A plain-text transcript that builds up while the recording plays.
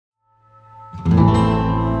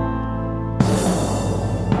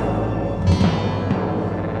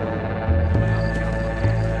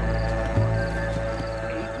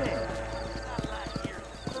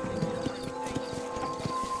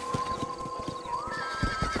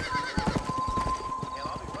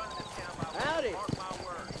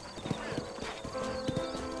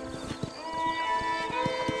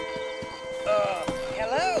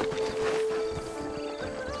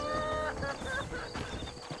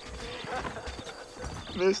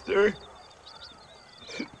Mister,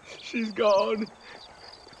 she's gone.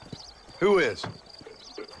 Who is?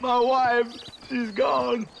 My wife, she's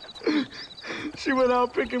gone. She went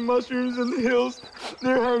out picking mushrooms in the hills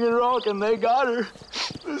near Hanging Rock and they got her.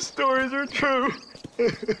 The stories are true.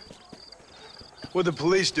 What'd the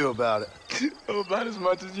police do about it? Oh, about as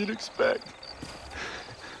much as you'd expect.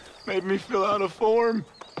 Made me fill out a form.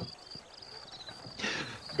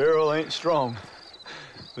 Beryl ain't strong,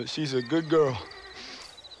 but she's a good girl.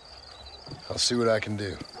 I'll see what I can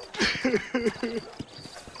do.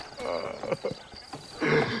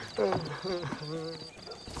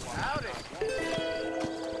 Howdy.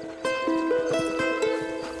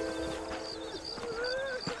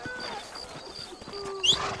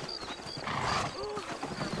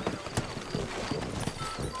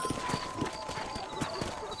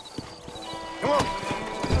 Come on.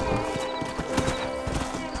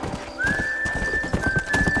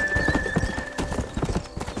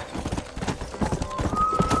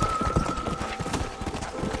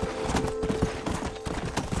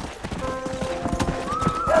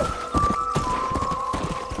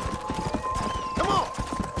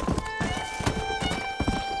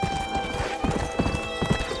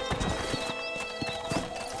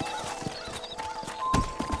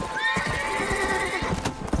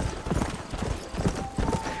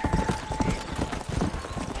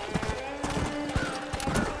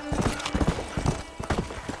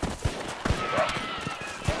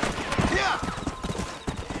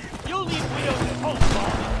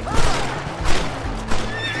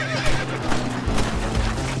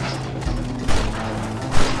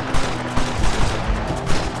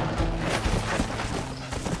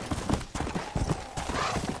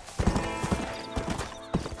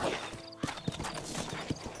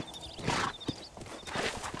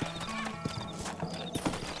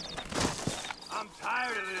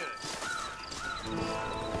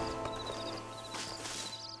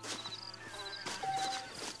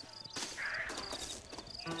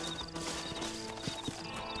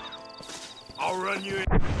 I'll run you in.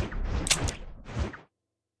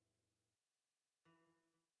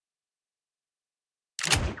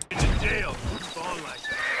 In the jail. Keep on like that.